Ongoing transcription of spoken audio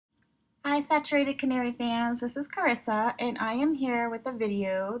Saturated Canary fans, this is Carissa and I am here with a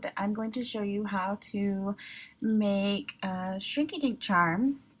video that I'm going to show you how to make Shrinky Dink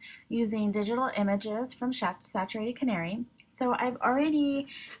charms using digital images from Saturated Canary. So I've already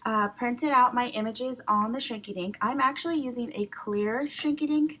printed out my images on the Shrinky Dink. I'm actually using a clear Shrinky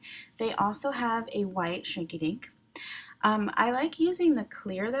Dink. They also have a white Shrinky Dink. I like using the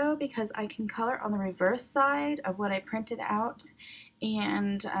clear though because I can color on the reverse side of what I printed out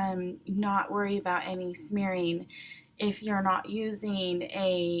and not worry about any smearing. If you're not using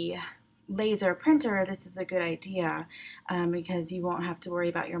a laser printer, this is a good idea because you won't have to worry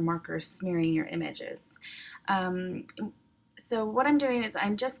about your markers smearing your images. So what I'm doing is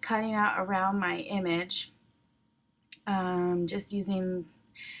I'm just cutting out around my image, just using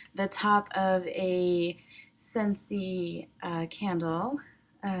the top of a Scentsy candle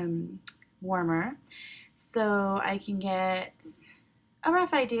warmer, so I can get a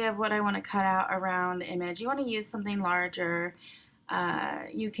rough idea of what I want to cut out around the image. You want to use something larger.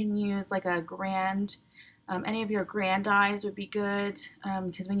 You can use like a grand, any of your grand eyes would be good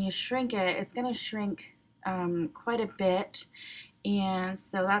because when you shrink it, it's going to shrink quite a bit, and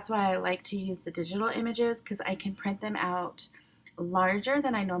so that's why I like to use the digital images because I can print them out larger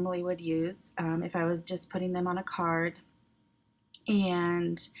than I normally would use if I was just putting them on a card,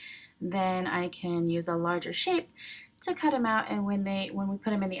 and then I can use a larger shape to cut them out, and when we put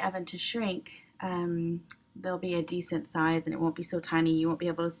them in the oven to shrink, they'll be a decent size and it won't be so tiny you won't be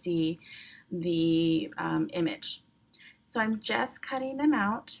able to see the image. So I'm just cutting them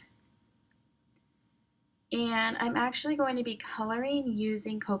out, and I'm actually going to be coloring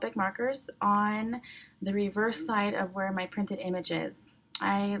using Copic markers on the reverse side of where my printed image is.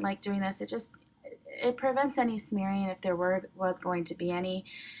 I like doing this. It prevents any smearing if there was going to be any,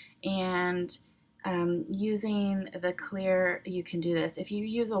 and using the clear you can do this. If you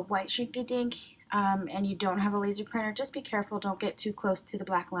use a white Shrinky Dink and you don't have a laser printer, just be careful, don't get too close to the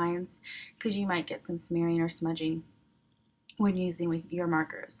black lines because you might get some smearing or smudging when using with your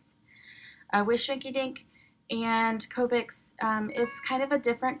markers. With Shrinky Dink and Copics, it's kind of a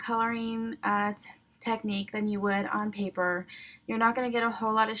different coloring technique than you would on paper. You're not going to get a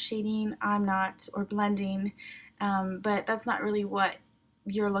whole lot of shading, or blending, but that's not really what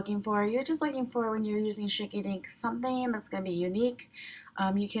you're looking for. You're just looking for, when you're using Shrinky Dink, something that's going to be unique.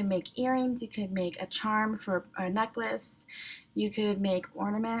 You can make earrings, you could make a charm for a necklace, you could make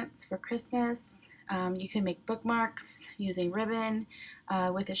ornaments for Christmas, you can make bookmarks using ribbon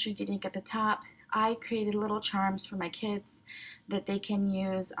with a Shrinky Dink at the top. I created little charms for my kids that they can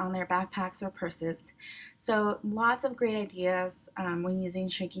use on their backpacks or purses. So lots of great ideas when using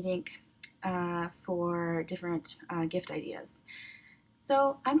Shrinky Dink for different gift ideas.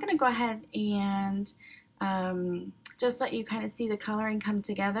 So I'm going to go ahead and just let you kind of see the coloring come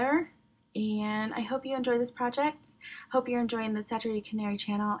together. And I hope you enjoy this project. Hope you're enjoying the Saturated Canary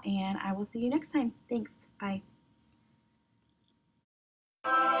channel, and I will see you next time. Thanks. Bye.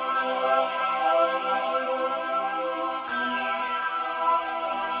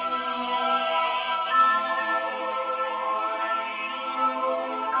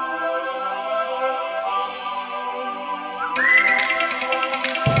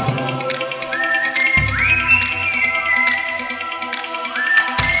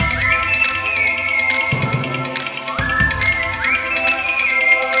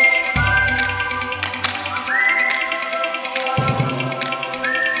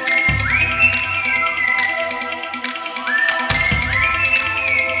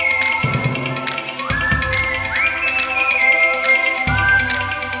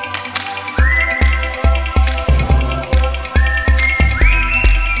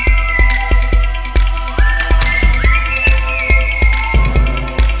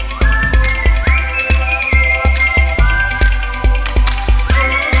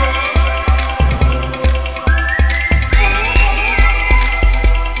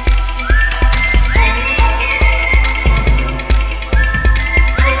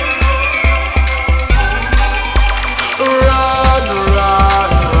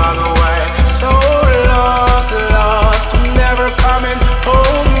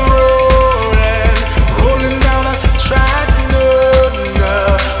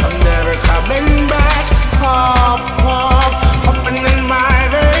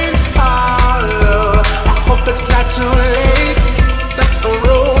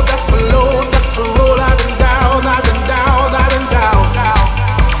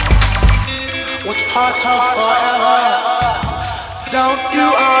 Part of forever. Don't you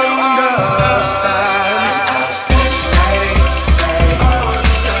understand? Stay, stay, stay.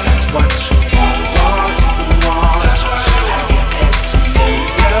 That's what you want. I give it to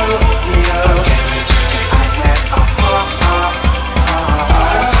you.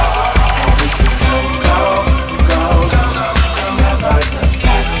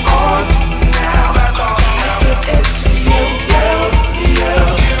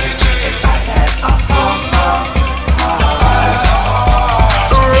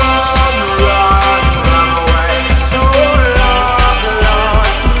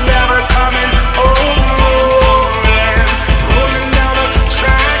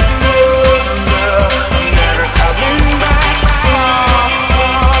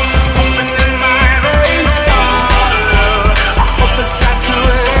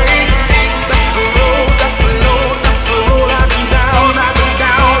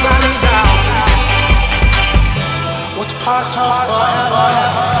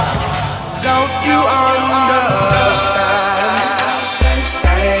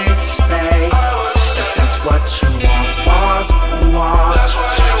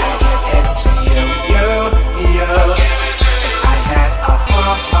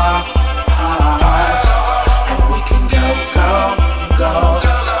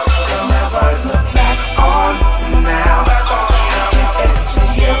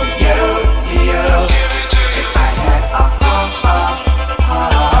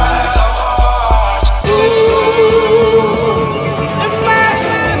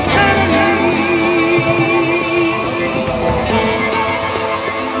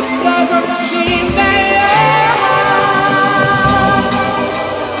 doesn't seem that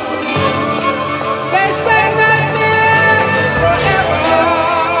they say that forever.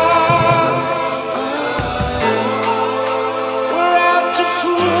 We're out to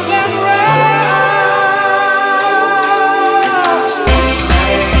prove them wrong. Stay,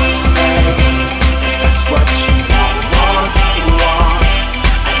 stay, stay. That's what you want.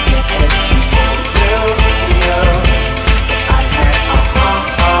 I get it to you. I had a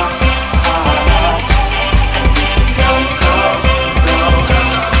heart, and we can go,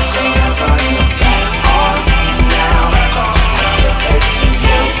 and never look back on now. I get it to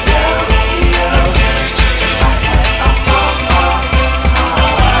you. I had a heart.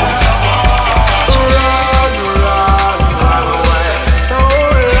 Run away. So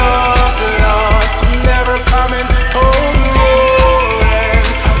lost, never coming home.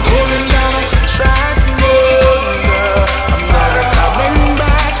 Rolling down a track, I'm never coming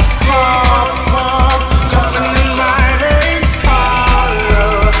back. Coming in my veins. I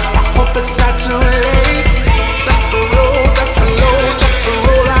hope it's not too late. That's a road, that's a load, that's a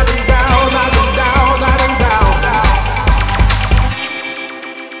roll. I've been down.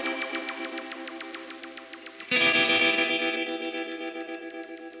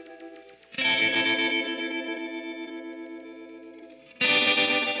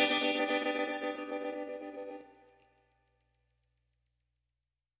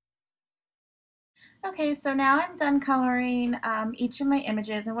 Okay, so now I'm done coloring each of my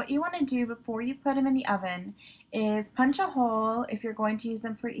images, and what you want to do before you put them in the oven is punch a hole if you're going to use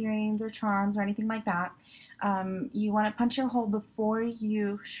them for earrings or charms or anything like that. You want to punch your hole before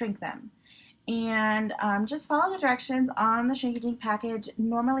you shrink them. And just follow the directions on the Shrinky Dink package.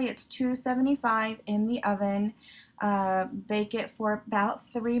 Normally it's 275 in the oven. Bake it for about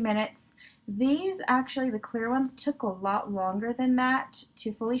 3 minutes. These actually, the clear ones, took a lot longer than that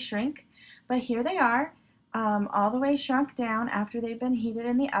to fully shrink. But here they are, all the way shrunk down after they've been heated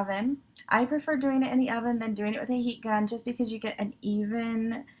in the oven. I prefer doing it in the oven than doing it with a heat gun, just because you get an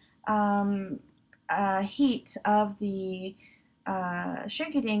even heat of the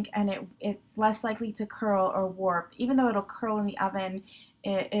Shrinky Dink, and it's less likely to curl or warp. Even though it'll curl in the oven,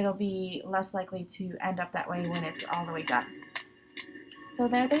 it'll be less likely to end up that way when it's all the way done. So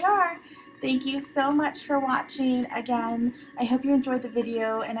there they are. Thank you so much for watching. Again, I hope you enjoyed the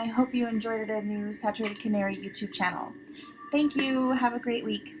video, and I hope you enjoyed the new Saturated Canary YouTube channel. Thank you. Have a great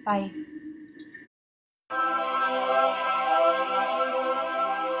week. Bye.